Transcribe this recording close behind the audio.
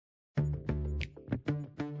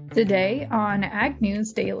Today on Ag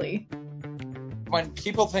News Daily. When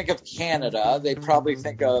people think of Canada, they probably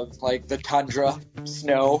think of like the tundra,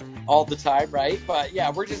 snow all the time, right? But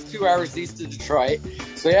yeah, we're just 2 hours east of Detroit.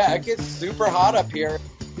 So yeah, it gets super hot up here.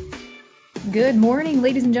 Good morning,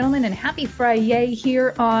 ladies and gentlemen, and happy Friday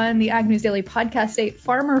here on the Ag News Daily podcast, a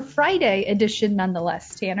Farmer Friday edition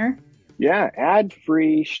nonetheless, Tanner. Yeah,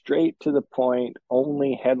 ad-free, straight to the point,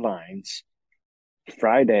 only headlines.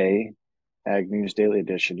 Friday, Ag News Daily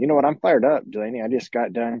Edition. You know what? I'm fired up, Delaney. I just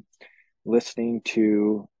got done listening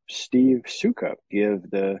to Steve Sukup give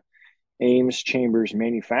the Ames Chambers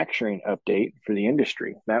manufacturing update for the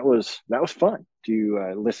industry. That was fun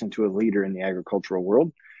to listen to a leader in the agricultural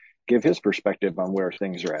world give his perspective on where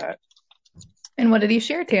things are at. And what did he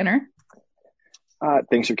share, Tanner?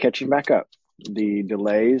 Things are catching back up. The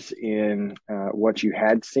delays in what you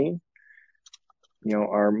had seen,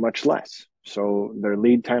 are much less. So their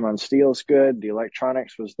lead time on steel is good. The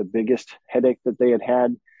electronics was the biggest headache that they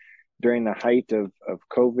had during the height of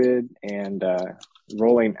COVID, and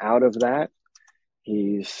rolling out of that.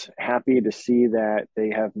 He's happy to see that they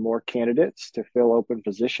have more candidates to fill open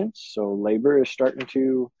positions. So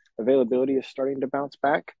availability is starting to bounce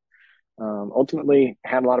back. Ultimately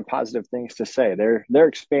had a lot of positive things to say. They're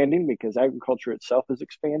expanding because agriculture itself is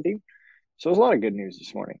expanding. So there's a lot of good news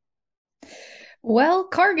this morning. Well,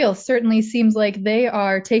 Cargill certainly seems like they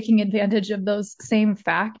are taking advantage of those same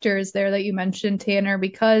factors there that you mentioned, Tanner,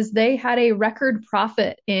 because they had a record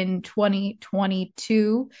profit in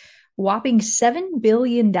 2022, whopping $7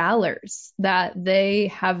 billion that they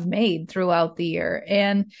have made throughout the year.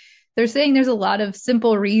 And they're saying there's a lot of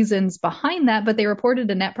simple reasons behind that, but they reported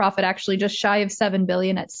a net profit actually just shy of $7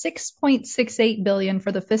 billion at $6.68 billion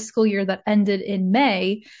for the fiscal year that ended in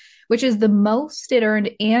May, which is the most it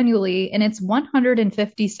earned annually in its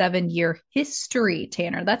 157-year history,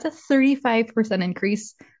 Tanner. That's a 35%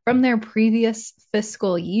 increase from their previous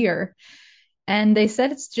fiscal year. And they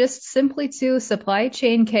said it's just simply to supply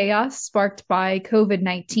chain chaos sparked by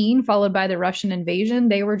COVID-19, followed by the Russian invasion.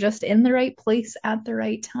 They were just in the right place at the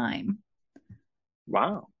right time.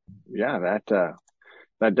 Wow. Yeah,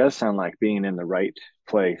 that does sound like being in the right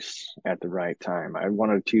place at the right time. I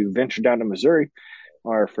wanted to venture down to Missouri,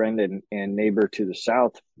 our friend and neighbor to the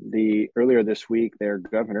south. Earlier this week, their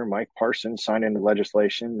governor, Mike Parsons, signed into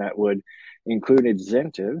legislation that would include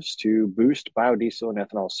incentives to boost biodiesel and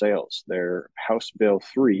ethanol sales. Their House Bill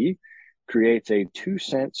 3 creates a 2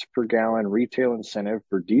 cents per gallon retail incentive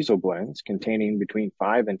for diesel blends containing between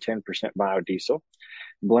 5 and 10% biodiesel.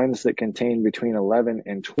 Blends that contain between 11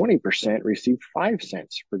 and 20% receive 5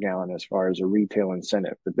 cents per gallon as far as a retail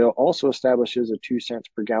incentive. The bill also establishes a 2 cents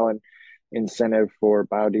per gallon incentive for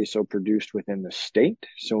biodiesel produced within the state.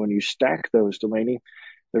 So when you stack those, Delaney,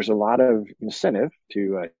 there's a lot of incentive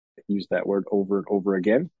to use that word over and over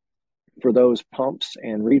again for those pumps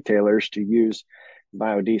and retailers to use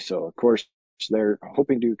biodiesel. Of course, they're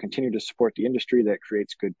hoping to continue to support the industry that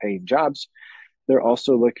creates good paying jobs. They're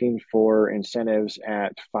also looking for incentives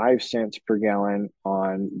at 5 cents per gallon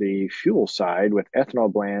on the fuel side with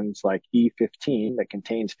ethanol blends like E15 that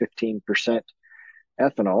contains 15%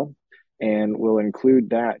 ethanol, and will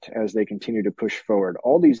include that as they continue to push forward.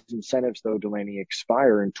 All these incentives, though, Delaney,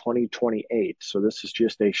 expire in 2028. So this is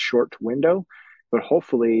just a short window, but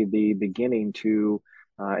hopefully the beginning to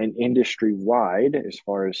an industry-wide, as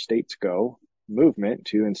far as states go, movement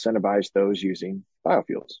to incentivize those using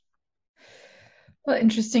biofuels. Well,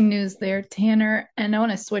 interesting news there, Tanner. And I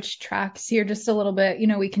want to switch tracks here just a little bit.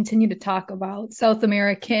 We continue to talk about South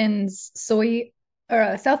Americans' soybean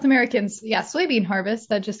harvest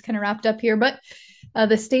that just kind of wrapped up here. But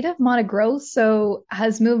the state of Mato Grosso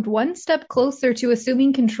has moved one step closer to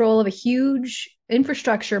assuming control of a huge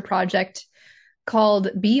infrastructure project called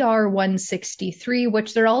BR-163,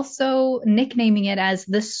 which they're also nicknaming it as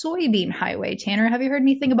the Soybean Highway. Tanner, have you heard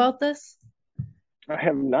anything about this? I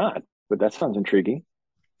have not, but that sounds intriguing.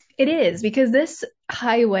 It is, because this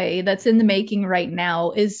highway that's in the making right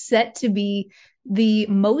now is set to be the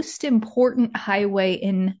most important highway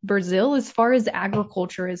in Brazil as far as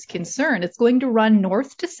agriculture is concerned. It's going to run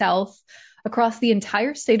north to south across the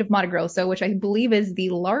entire state of Mato Grosso, which I believe is the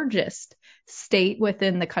largest state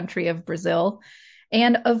within the country of Brazil.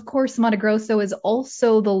 And of course, Mato Grosso is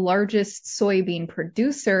also the largest soybean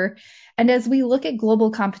producer. And as we look at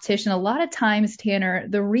global competition, a lot of times, Tanner,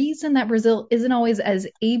 the reason that Brazil isn't always as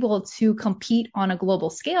able to compete on a global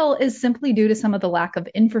scale is simply due to some of the lack of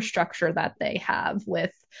infrastructure that they have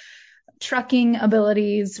with trucking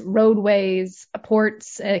abilities, roadways,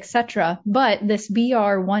 ports, etc. But this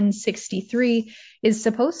BR 163 is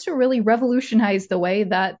supposed to really revolutionize the way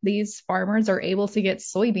that these farmers are able to get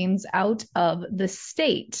soybeans out of the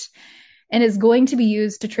state, and is going to be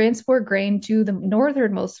used to transport grain to the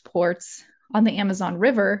northernmost ports on the Amazon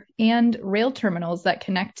River and rail terminals that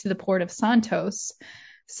connect to the port of Santos.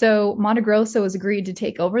 So Mato Grosso has agreed to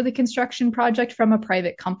take over the construction project from a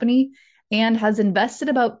private company and has invested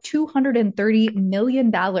about $230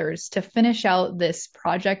 million to finish out this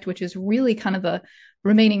project, which is really kind of the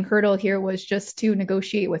remaining hurdle here, was just to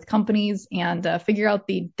negotiate with companies and figure out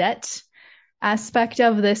the debt aspect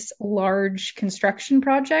of this large construction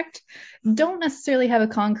project. Don't necessarily have a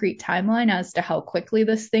concrete timeline as to how quickly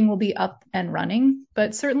this thing will be up and running,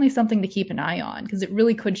 but certainly something to keep an eye on because it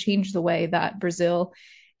really could change the way that Brazil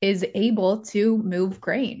is able to move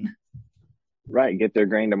grain. Right, get their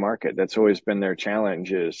grain to market. That's always been their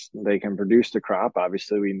challenge, is they can produce the crop.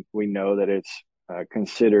 Obviously, we know that it's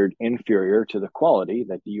considered inferior to the quality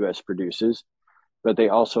that the U.S. produces, but they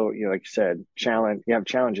also, like you said, you have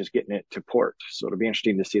challenges getting it to port. So it'll be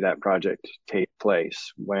interesting to see that project take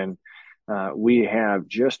place when we have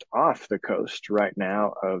just off the coast right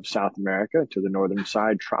now of South America to the northern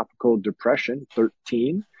side, Tropical Depression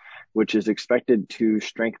 13, which is expected to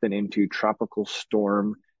strengthen into Tropical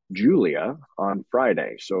Storm Julia on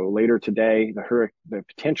Friday. So later today, the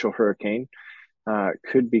potential hurricane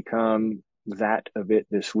could become that of it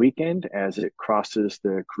this weekend as it crosses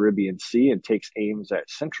the Caribbean Sea and takes aims at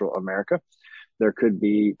Central America. There could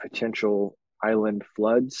be potential island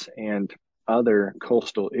floods and other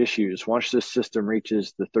coastal issues. Once this system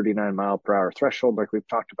reaches the 39 mile per hour threshold, like we've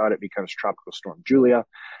talked about, it becomes Tropical Storm Julia,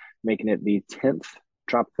 making it the 10th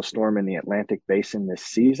tropical storm in the Atlantic Basin this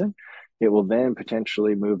season. It will then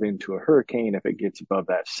potentially move into a hurricane if it gets above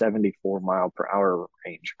that 74 mile per hour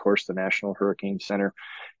range. Of course, the National Hurricane Center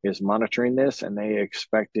is monitoring this, and they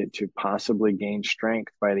expect it to possibly gain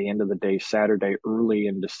strength by the end of the day, Saturday, early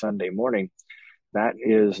into Sunday morning. That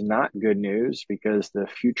is not good news because the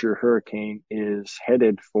future hurricane is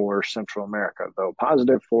headed for Central America, though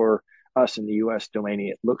positive for us in the U.S. domain.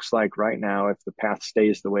 It looks like right now, if the path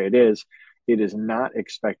stays the way it is not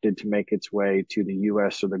expected to make its way to the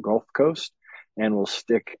U.S. or the Gulf Coast, and will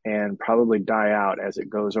stick and probably die out as it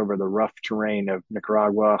goes over the rough terrain of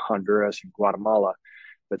Nicaragua, Honduras, and Guatemala.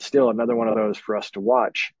 But still another one of those for us to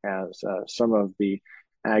watch, as some of the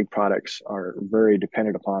ag products are very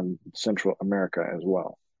dependent upon Central America as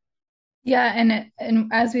well. Yeah, and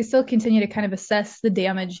as we still continue to kind of assess the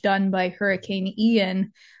damage done by Hurricane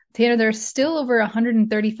Ian, Tanner, there's still over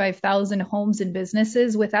 135,000 homes and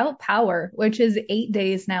businesses without power, which is 8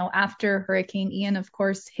 days now after Hurricane Ian, of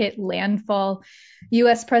course, hit landfall.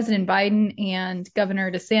 U.S. President Biden and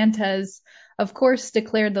Governor DeSantis, of course,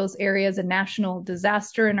 declared those areas a national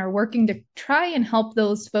disaster and are working to try and help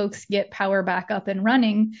those folks get power back up and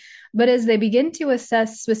running. But as they begin to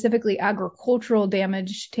assess specifically agricultural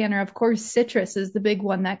damage, Tanner, of course, citrus is the big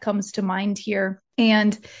one that comes to mind here.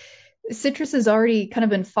 And citrus has already kind of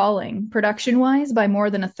been falling production-wise by more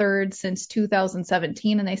than a third since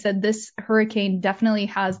 2017. And they said this hurricane definitely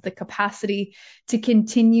has the capacity to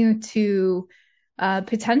continue to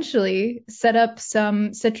potentially set up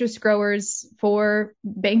some citrus growers for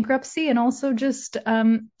bankruptcy, and also just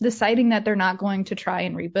deciding that they're not going to try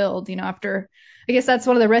and rebuild, after, I guess that's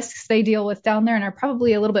one of the risks they deal with down there and are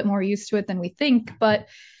probably a little bit more used to it than we think, but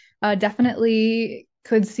definitely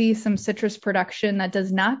could see some citrus production that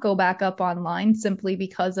does not go back up online simply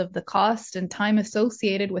because of the cost and time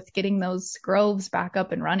associated with getting those groves back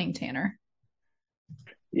up and running, Tanner.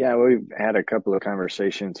 Yeah, we've had a couple of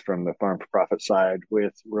conversations from the farm for profit side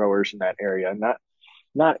with growers in that area,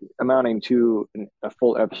 not amounting to a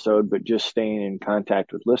full episode, but just staying in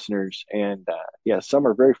contact with listeners. And some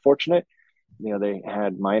are very fortunate. They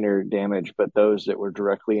had minor damage, but those that were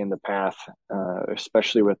directly in the path,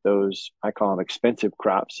 especially with those, I call them expensive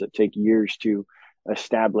crops that take years to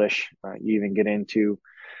establish, you even get into,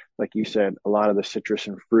 like you said, a lot of the citrus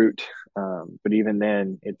and fruit. But even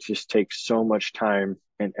then, it just takes so much time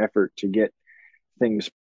and effort to get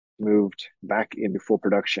things moved back into full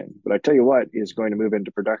production. But I tell you what is going to move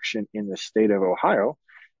into production in the state of Ohio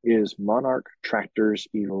is Monarch Tractor's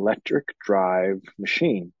electric drive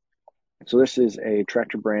machine. So this is a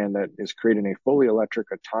tractor brand that is creating a fully electric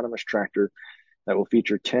autonomous tractor that will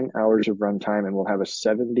feature 10 hours of runtime and will have a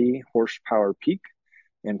 70 horsepower peak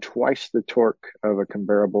and twice the torque of a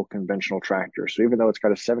comparable conventional tractor. So even though it's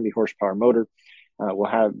got a 70 horsepower motor,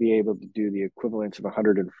 we'll be able to do the equivalence of a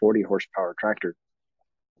 140 horsepower tractor.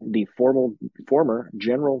 The former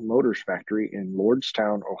General Motors factory in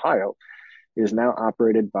Lordstown, Ohio, is now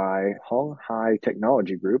operated by Hong Hai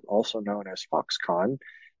Technology Group, also known as Foxconn,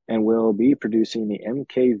 and will be producing the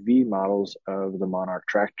MKV models of the Monarch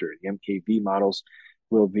tractor. The MKV models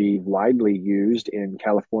will be widely used in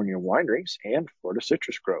California wineries and Florida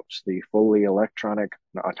citrus groves. The fully electronic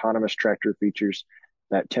autonomous tractor features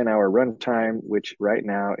that 10-hour runtime, which right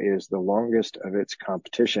now is the longest of its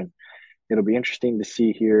competition. It'll be interesting to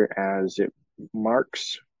see here as it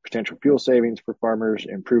marks potential fuel savings for farmers,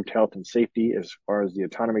 improved health and safety as far as the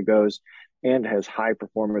autonomy goes, and has high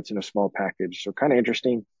performance in a small package. So kind of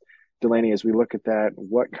interesting, Delaney, as we look at that,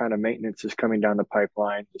 what kind of maintenance is coming down the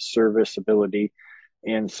pipeline, the serviceability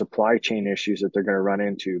and supply chain issues that they're going to run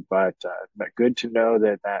into. But good to know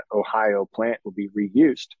that that Ohio plant will be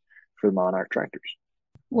reused for the Monarch tractors.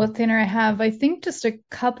 Well, Tanner, I think, just a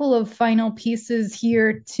couple of final pieces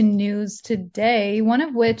here to news today, one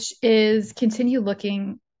of which is continue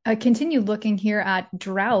looking here at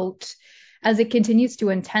drought as it continues to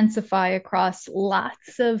intensify across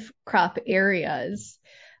lots of crop areas.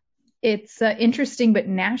 It's interesting, but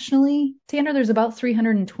nationally, Tanner, there's about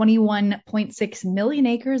 321.6 million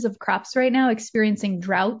acres of crops right now experiencing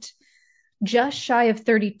drought. Just shy of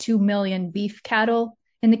 32 million beef cattle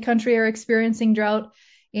in the country are experiencing drought,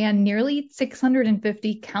 and nearly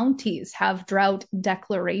 650 counties have drought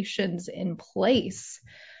declarations in place.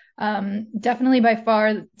 Definitely by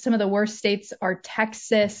far, some of the worst states are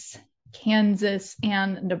Texas, Kansas,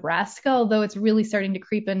 and Nebraska, although it's really starting to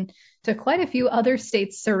creep into quite a few other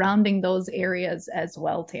states surrounding those areas as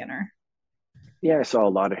well, Tanner. Yeah, I saw a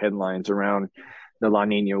lot of headlines around the La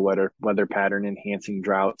Nina weather pattern enhancing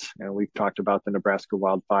droughts. And we've talked about the Nebraska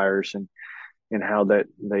wildfires and how that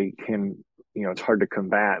they can, it's hard to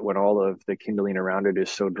combat when all of the kindling around it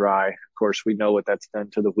is so dry. Of course, we know what that's done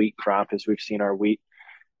to the wheat crop as we've seen our wheat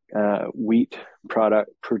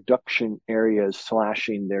product production areas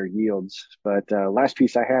slashing their yields. But last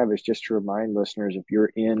piece I have is just to remind listeners, if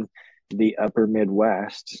you're in the upper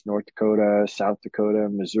Midwest, North Dakota, South Dakota,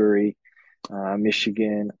 Missouri,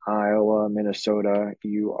 Michigan, Iowa, Minnesota,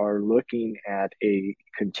 you are looking at a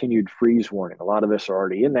continued freeze warning. A lot of us are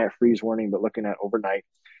already in that freeze warning, but looking at overnight,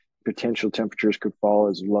 potential temperatures could fall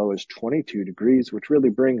as low as 22 degrees, which really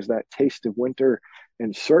brings that taste of winter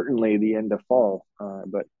and certainly the end of fall.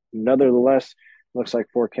 But nevertheless, looks like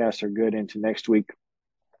forecasts are good into next week,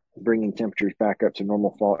 bringing temperatures back up to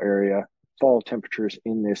normal fall temperatures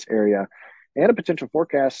in this area, and a potential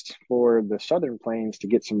forecast for the southern plains to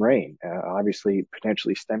get some rain, obviously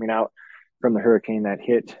potentially stemming out from the hurricane that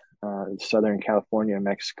hit Southern California,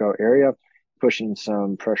 Mexico area, pushing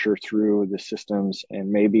some pressure through the systems,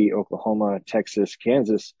 and maybe Oklahoma, Texas,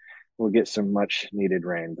 Kansas will get some much needed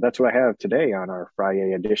rain. But that's what I have today on our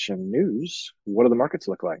Friday edition news. What do the markets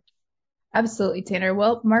look like? Absolutely, Tanner.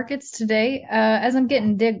 Well, markets today, as I'm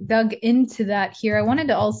getting dug into that here, I wanted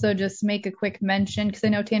to also just make a quick mention, because I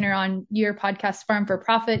know, Tanner, on your podcast, Farm for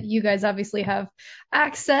Profit, you guys obviously have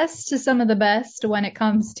access to some of the best when it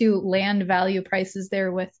comes to land value prices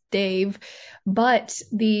there with Dave. But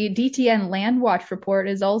the DTN Land Watch report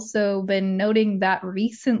has also been noting that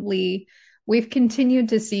recently we've continued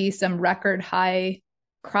to see some record high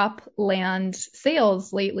cropland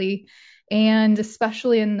sales lately. And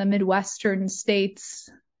especially in the Midwestern states,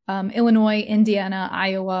 Illinois, Indiana,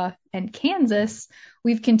 Iowa, and Kansas,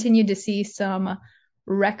 we've continued to see some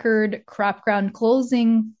record crop ground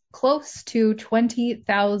closing close to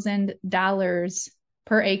 $20,000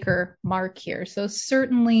 per acre mark here. So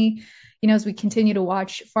certainly, as we continue to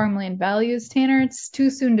watch farmland values, Tanner, it's too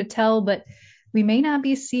soon to tell, but we may not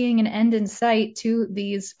be seeing an end in sight to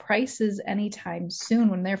these prices anytime soon.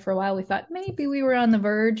 When there for a while, we thought maybe we were on the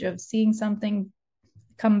verge of seeing something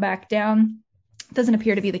come back down. Doesn't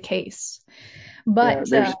appear to be the case. But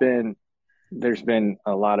there's been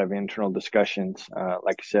a lot of internal discussions,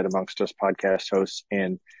 like I said, amongst us podcast hosts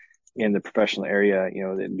and in the professional area.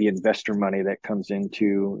 The investor money that comes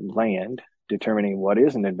into land, determining what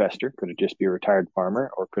is an investor. Could it just be a retired farmer,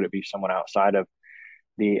 or could it be someone outside of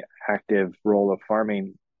the active role of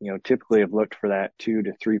farming? Typically have looked for that 2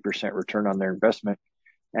 to 3% return on their investment,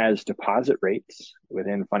 as deposit rates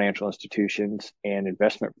within financial institutions and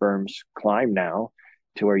investment firms climb now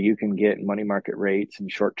to where you can get money market rates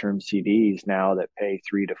and short-term CDs now that pay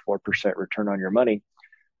 3 to 4% return on your money.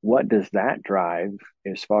 What does that drive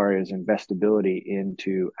as far as investability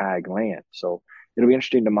into ag land? So it'll be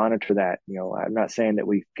interesting to monitor that. I'm not saying that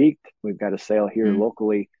we've peaked. We've got a sale here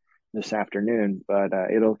locally this afternoon, but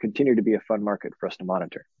it'll continue to be a fun market for us to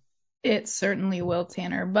monitor. It certainly will,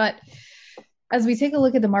 Tanner. But As we take a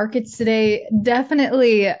look at the markets today,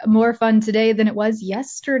 definitely more fun today than it was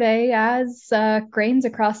yesterday, as grains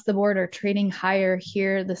across the board are trading higher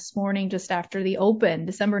here this morning just after the open.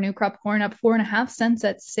 December new crop corn up 4.5 cents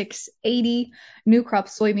at 6.80. New crop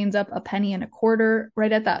soybeans up a penny and a quarter,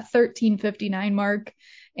 right at that 13.59 mark.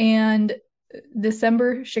 And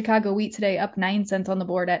December Chicago wheat today up 9 cents on the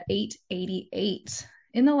board at 8.88.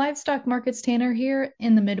 In the livestock markets, Tanner, here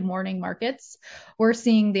in the mid-morning markets, we're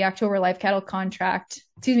seeing the December live cattle contract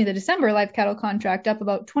up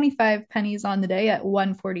about 25 pennies on the day at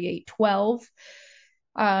 148.12.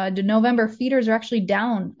 The November feeders are actually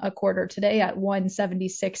down a quarter today at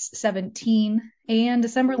 176.17, and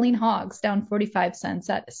December lean hogs down 45 cents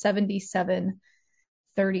at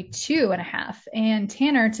 77.32.5. And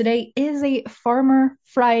Tanner, today is a Farmer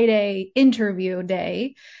Friday interview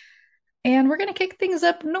day. And we're going to kick things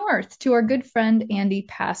up north to our good friend, Andy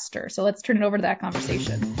Pastor. So let's turn it over to that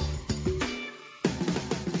conversation.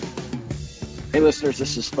 Hey, listeners,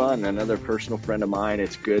 this is fun. Another personal friend of mine.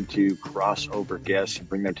 It's good to cross over guests and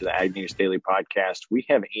bring them to the Ag News Daily podcast. We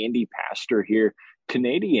have Andy Pastor here,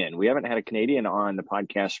 Canadian. We haven't had a Canadian on the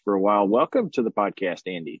podcast for a while. Welcome to the podcast,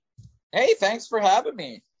 Andy. Hey, thanks for having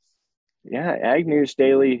me. Yeah, Ag News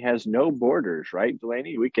Daily has no borders, right,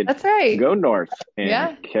 Delaney? We could That's right. Go north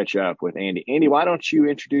and catch up with Andy. Andy, why don't you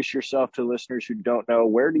introduce yourself to listeners who don't know?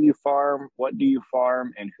 Where do you farm? What do you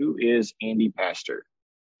farm? And who is Andy Pastor?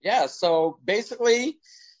 Yeah, so basically,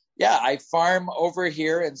 I farm over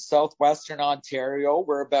here in southwestern Ontario.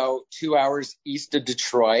 We're about 2 hours east of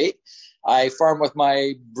Detroit. I farm with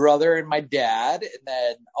my brother and my dad, and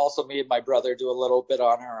then also me and my brother do a little bit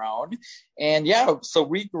on our own. And so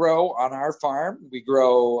we grow on our farm. We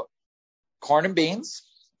grow corn and beans,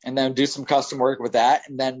 and then do some custom work with that.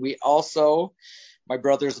 And then my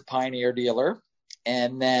brother's a Pioneer dealer.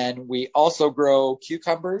 And then we also grow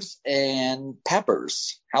cucumbers and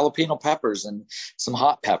peppers, jalapeno peppers and some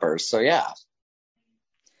hot peppers. So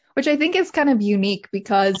Which I think is kind of unique,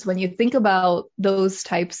 because when you think about those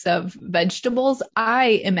types of vegetables,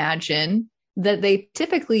 I imagine that they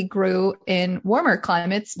typically grew in warmer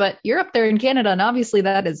climates, but you're up there in Canada, and obviously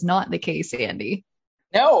that is not the case, Andy.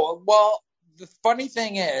 No, well, the funny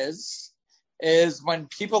thing is when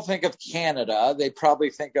people think of Canada, they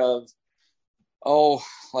probably think of,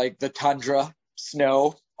 like the tundra,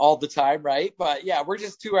 snow all the time, right? But we're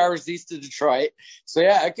just 2 hours east of Detroit. So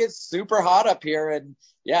it gets super hot up here, and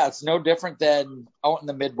it's no different than out in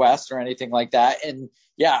the Midwest or anything like that. And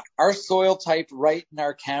our soil type right in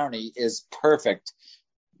our county is perfect.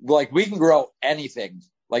 Like, we can grow anything.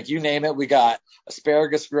 Like, you name it. We got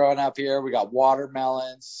asparagus growing up here. We got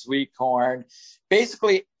watermelons, sweet corn,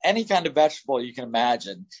 basically any kind of vegetable you can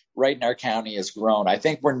imagine right in our county is grown. I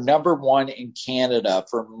think we're number one in Canada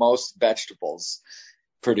for most vegetables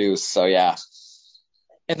produced. So And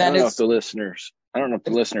then I don't know if the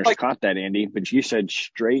listeners caught that, Andy, but you said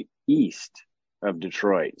straight east of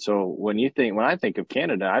Detroit. So when I think of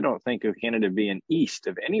Canada, I don't think of Canada being east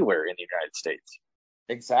of anywhere in the United States.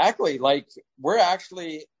 Exactly. Like,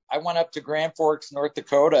 I went up to Grand Forks, North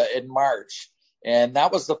Dakota in March, and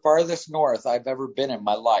that was the farthest north I've ever been in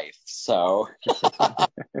my life. So,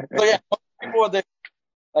 people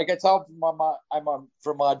like, I tell them I'm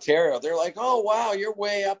from Ontario. They're like, "Oh, wow, you're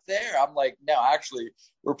way up there." I'm like, "No, actually,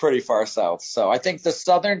 we're pretty far south." So I think the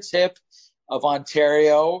southern tip of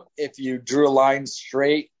Ontario, if you drew a line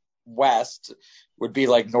straight west, would be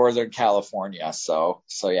like Northern California. So.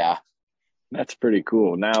 That's pretty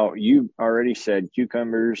cool. Now, you already said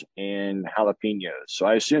cucumbers and jalapenos. So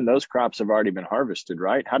I assume those crops have already been harvested,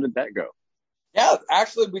 right? How did that go? Yeah,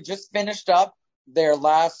 actually, we just finished up their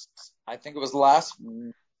last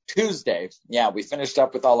Tuesday. Yeah, we finished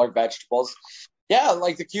up with all our vegetables. Yeah,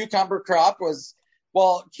 like the cucumber crop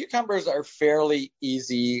cucumbers are fairly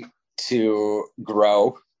easy to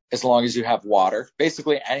grow as long as you have water.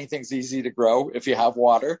 Basically, anything's easy to grow if you have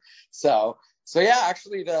water. So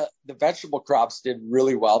actually the vegetable crops did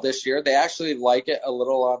really well this year. They actually like it a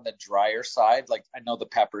little on the drier side. Like, I know the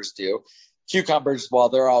peppers do. Cucumbers,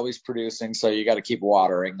 they're always producing, so you got to keep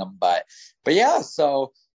watering them. But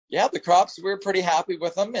the crops, we're pretty happy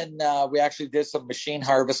with them. And we actually did some machine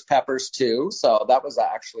harvest peppers too. So that was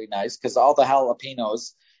actually nice, because all the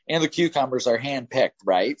jalapenos and the cucumbers are hand picked,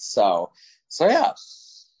 right? So.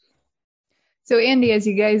 So, Andy, as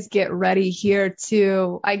you guys get ready here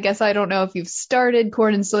I don't know if you've started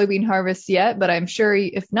corn and soybean harvest yet, but I'm sure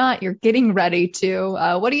if not, you're getting ready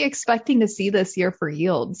to. What are you expecting to see this year for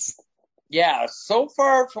yields? Yeah, so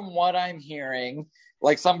far from what I'm hearing,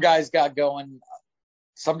 like, some guys got going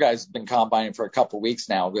some guys have been combining for a couple of weeks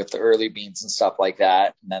now with the early beans and stuff like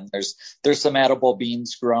that. And then there's some edible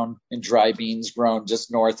beans grown and dry beans grown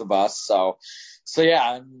just north of us. So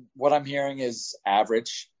yeah, and what I'm hearing is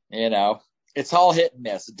average, it's all hit and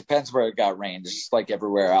miss. It depends where it got rain, just like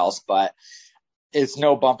everywhere else, but it's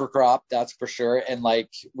no bumper crop, that's for sure. And like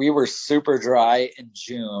we were super dry in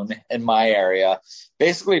June in my area.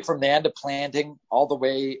 Basically from the end of planting all the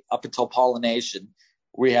way up until pollination,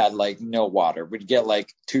 we had like no water. We'd get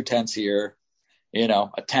like 2/10 here,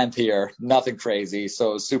 a tenth here, nothing crazy. So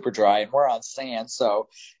it was super dry, and we're on sand. So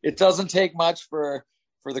it doesn't take much for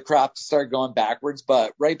the crop to start going backwards.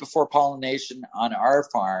 But right before pollination on our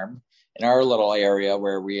farm, in our little area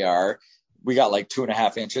where we are, we got like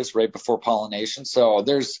 2.5 inches right before pollination. So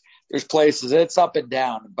there's places, it's up and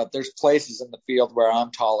down, but there's places in the field where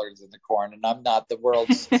I'm taller than the corn, and I'm not the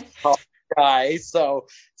world's tallest guy. So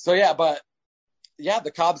yeah, but yeah,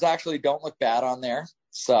 the cobs actually don't look bad on there.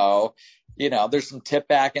 So, there's some tip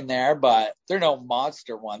back in there, but they're no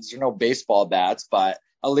monster ones. They're no baseball bats, but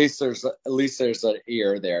at least there's an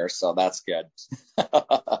ear there. So that's good.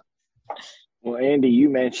 Well, Andy, you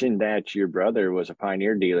mentioned that your brother was a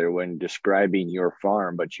Pioneer dealer when describing your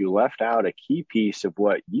farm, but you left out a key piece of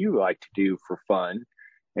what you like to do for fun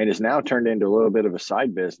and is now turned into a little bit of a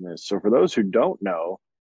side business. So for those who don't know,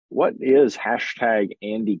 what is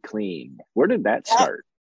 #AndyClean? Where did that start?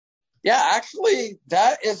 Yeah, actually,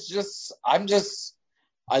 that is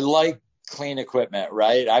I like clean equipment,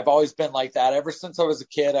 right? I've always been like that. Ever since I was a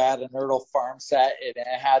kid, I had an Ertl farm set, and it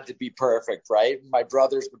had to be perfect, right? My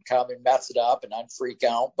brothers would come and mess it up, and I'd freak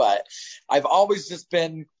out. But I've always just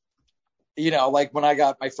been, like when I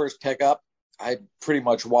got my first pickup, I pretty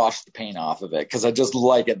much washed the paint off of it because I just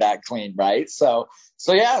like it that clean, right? So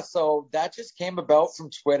yeah, so that just came about from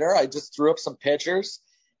Twitter. I just threw up some pictures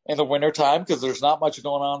in the wintertime because there's not much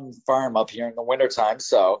going on in the farm up here in the wintertime.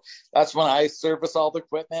 So that's when I service all the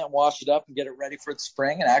equipment and wash it up and get it ready for the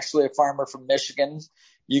spring. And actually a farmer from Michigan,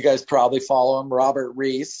 you guys probably follow him, Robert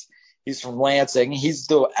Reese. He's from Lansing. He's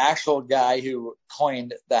the actual guy who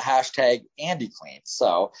coined the #AndyClean.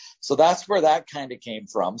 So that's where that kind of came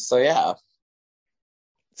from. So yeah.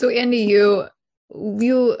 So Andy, you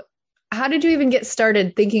how did you even get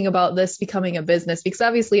started thinking about this becoming a business? Because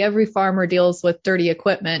obviously every farmer deals with dirty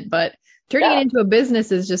equipment, but turning it into a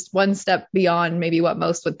business is just one step beyond maybe what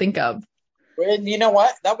most would think of. And you know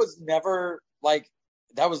what? That was never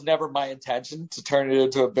my intention to turn it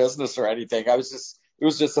into a business or anything. It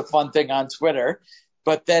was just a fun thing on Twitter.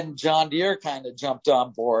 But then John Deere kind of jumped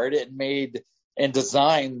on board and made and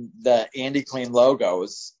designed the AndyClean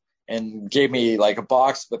logos and gave me like a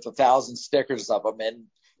box with 1,000 stickers of them. And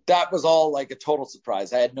that was all like a total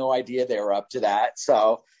surprise. I had no idea they were up to that.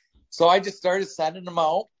 So I just started sending them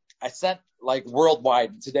out. I sent like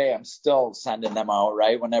worldwide. Today I'm still sending them out,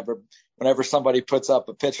 right? Whenever somebody puts up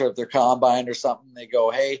a picture of their combine or something, they go,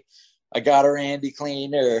 "Hey, I got our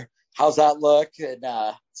AndyClean," or "How's that look?" And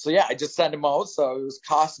so yeah, I just send them out. So it was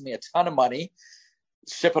costing me a ton of money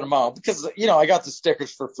shipping them out because, I got the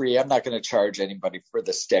stickers for free. I'm not going to charge anybody for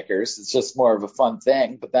the stickers. It's just more of a fun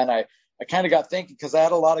thing. But then I kind of got thinking because I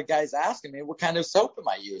had a lot of guys asking me, what kind of soap am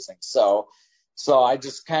I using? So I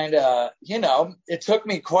just kind of, it took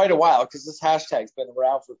me quite a while because this hashtag's been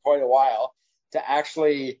around for quite a while to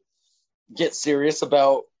actually get serious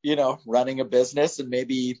about, running a business and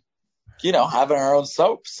maybe, having our own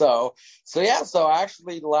soap. So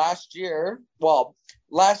actually last year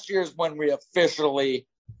is when we officially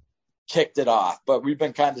kicked it off, but we've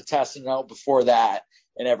been kind of testing it out before that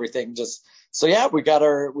and everything. So yeah, we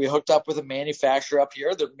hooked up with a manufacturer up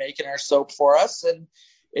here. They're making our soap for us. And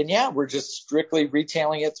yeah, we're just strictly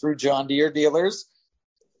retailing it through John Deere dealers.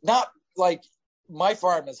 Not like my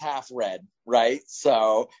farm is half red, right?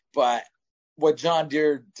 So, but what John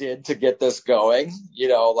Deere did to get this going,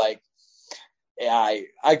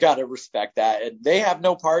 I got to respect that. And they have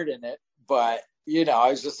no part in it, but I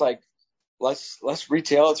was just like, let's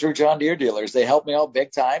retail it through John Deere dealers. They helped me out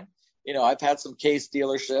big time. I've had some Case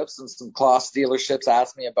dealerships and some Kloss dealerships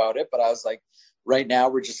ask me about it, but I was like, right now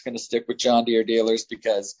we're just going to stick with John Deere dealers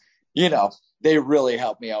because, they really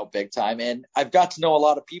helped me out big time. And I've got to know a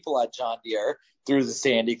lot of people at John Deere through the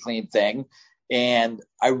AndyClean thing. And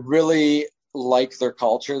I really like their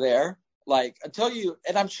culture there. Like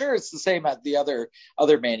and I'm sure it's the same at the other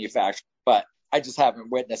manufacturers, but I just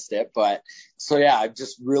haven't witnessed it. But so yeah, I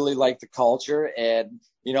just really like the culture and,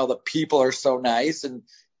 the people are so nice and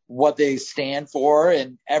what they stand for,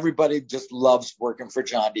 and everybody just loves working for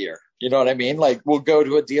John Deere. You know what I mean? Like we'll go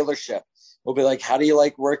to a dealership. We'll be like, how do you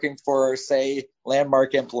like working for, say,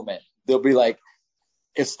 Landmark Implement? They'll be like,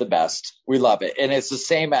 it's the best. We love it. And it's the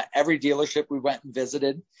same at every dealership we went and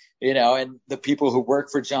visited, and the people who work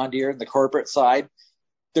for John Deere and the corporate side,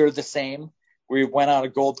 they're the same. We went on a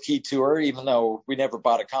Gold Key tour, even though we never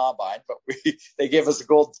bought a combine, but they gave us a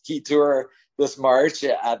Gold Key tour this March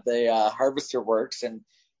at the Harvester Works. And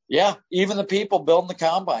yeah, even the people building the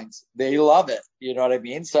combines, they love it. You know what I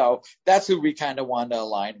mean? So that's who we kind of want to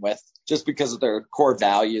align with, just because of their core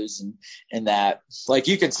values and that, like,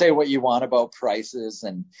 you can say what you want about prices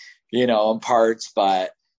and, and parts,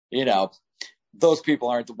 but, those people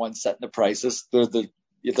aren't the ones setting the prices.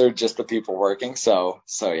 They're just the people working. So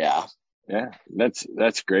yeah. Yeah,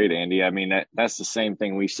 that's great, Andy. I mean, that's the same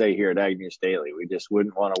thing we say here at Ag News Daily. We just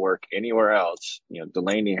wouldn't want to work anywhere else.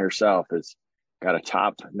 Delaney herself has got a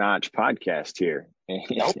top-notch podcast here,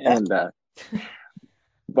 and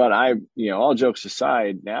but all jokes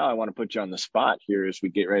aside, now I want to put you on the spot here as we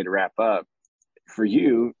get ready to wrap up. For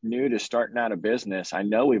you, new to starting out a business, I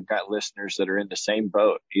know we've got listeners that are in the same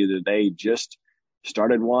boat. Either they just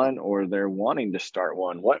started one or they're wanting to start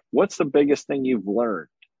one. What's the biggest thing you've learned?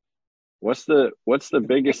 What's the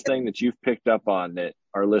biggest thing that you've picked up on that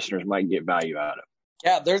our listeners might get value out of?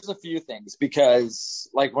 Yeah, there's a few things, because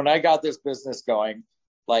like when I got this business going,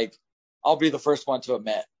 like, I'll be the first one to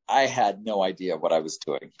admit I had no idea what I was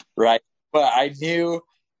doing, right? But I knew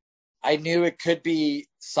it could be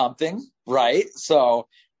something, right? So,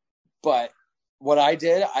 but what I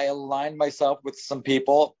did, I aligned myself with some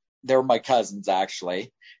people. They're my cousins,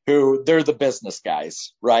 actually, who they're the business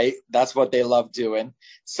guys, right? That's what they love doing.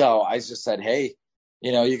 So I just said, hey,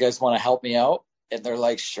 you guys want to help me out? And they're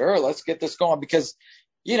like, sure, let's get this going, because,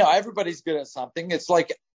 everybody's good at something. It's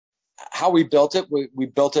like how we built it. We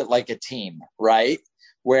built it like a team, right?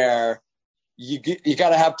 Where you got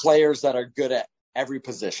to have players that are good at every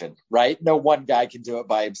position, right? No one guy can do it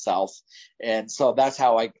by himself. And so that's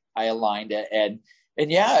how I aligned it.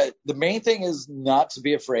 And yeah, the main thing is not to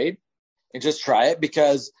be afraid and just try it,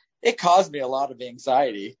 because it caused me a lot of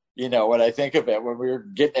anxiety, when I think of it, when we were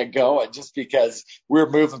getting it going, just because we were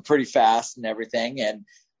moving pretty fast and everything. And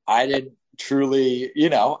I didn't truly,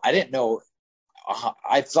 I didn't know.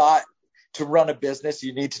 I thought to run a business,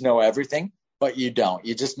 you need to know everything, but you don't.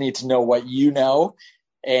 You just need to know what you know,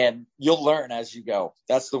 and you'll learn as you go.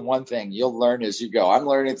 That's the one thing, you'll learn as you go. I'm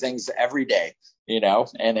learning things every day, and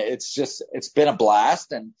it's been a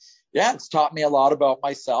blast. And yeah, it's taught me a lot about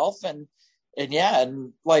myself. And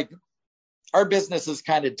like, our business is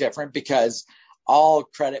kind of different, because I'll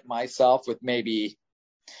credit myself with maybe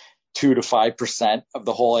 2 to 5% of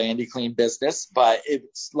the whole Andy Clean business, but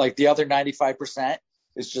it's like the other 95%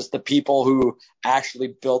 is just the people who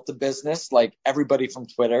actually built the business, like everybody from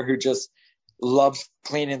Twitter who just loves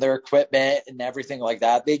cleaning their equipment and everything like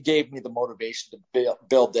that. They gave me the motivation to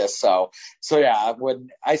build this. So yeah, when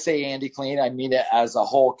I say Andy Clean, I mean it as a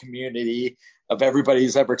whole community of everybody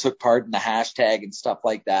who's ever took part in the hashtag and stuff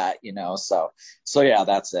like that, so yeah,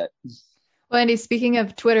 that's it. Well, Andy, speaking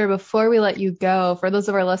of Twitter, before we let you go, for those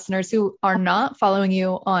of our listeners who are not following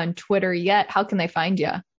you on Twitter yet, how can they find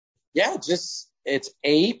you? Yeah, it's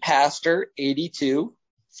apastor82.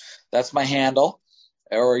 That's my handle.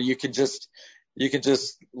 Or you can just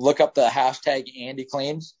look up the hashtag Andy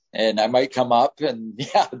Clean, and I might come up. And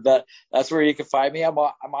yeah, that's where you can find me. I'm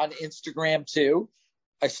on Instagram too.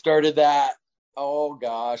 I started that. Oh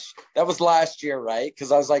gosh, that was last year, right?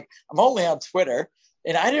 Because I was like, I'm only on Twitter,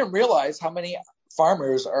 and I didn't realize how many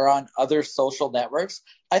farmers are on other social networks.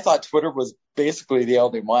 I thought Twitter was basically the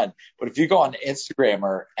only one. But if you go on Instagram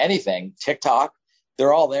or anything, TikTok,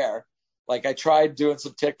 they're all there. Like, I tried doing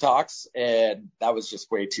some TikToks, and that was just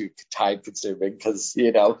way too time consuming, because,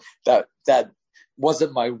 that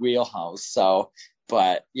wasn't my wheelhouse. So,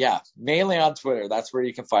 but yeah, mainly on Twitter. That's where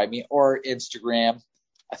you can find me, or Instagram.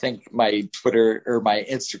 I think my Twitter or my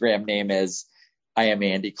Instagram name is I am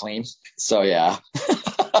Andy Clean. So yeah.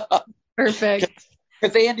 Perfect.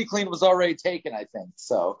 Because Andy Clean was already taken, I think.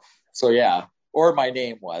 So yeah. Or my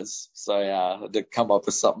name was. So yeah, I had to come up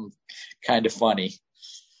with something kind of funny.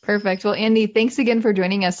 Perfect. Well, Andy, thanks again for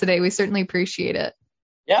joining us today. We certainly appreciate it.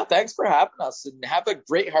 Yeah, thanks for having us, and have a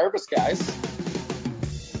great harvest, guys.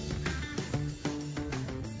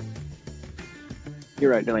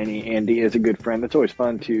 You're right, Delaney. Andy is a good friend. It's always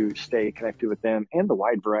fun to stay connected with them and the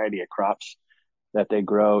wide variety of crops that they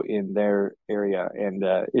grow in their area. And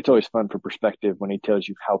it's always fun for perspective when he tells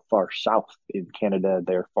you how far south in Canada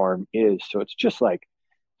their farm is. So it's just like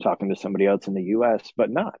talking to somebody else in the U.S., but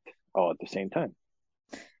not all at the same time.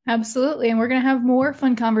 Absolutely. And we're going to have more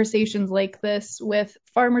fun conversations like this with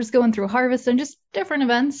farmers going through harvest and just different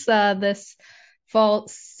events this fall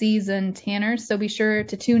season, Tanner. So be sure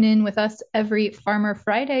to tune in with us every Farmer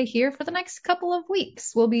Friday here for the next couple of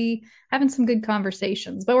weeks. We'll be having some good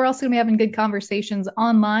conversations, but we're also going to be having good conversations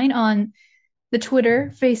online on the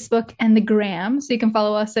Twitter, Facebook, and the Gram. So you can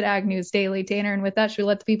follow us at Ag News Daily, Tanner. And with that, should we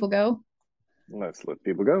let the people go? Let's let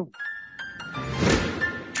people go.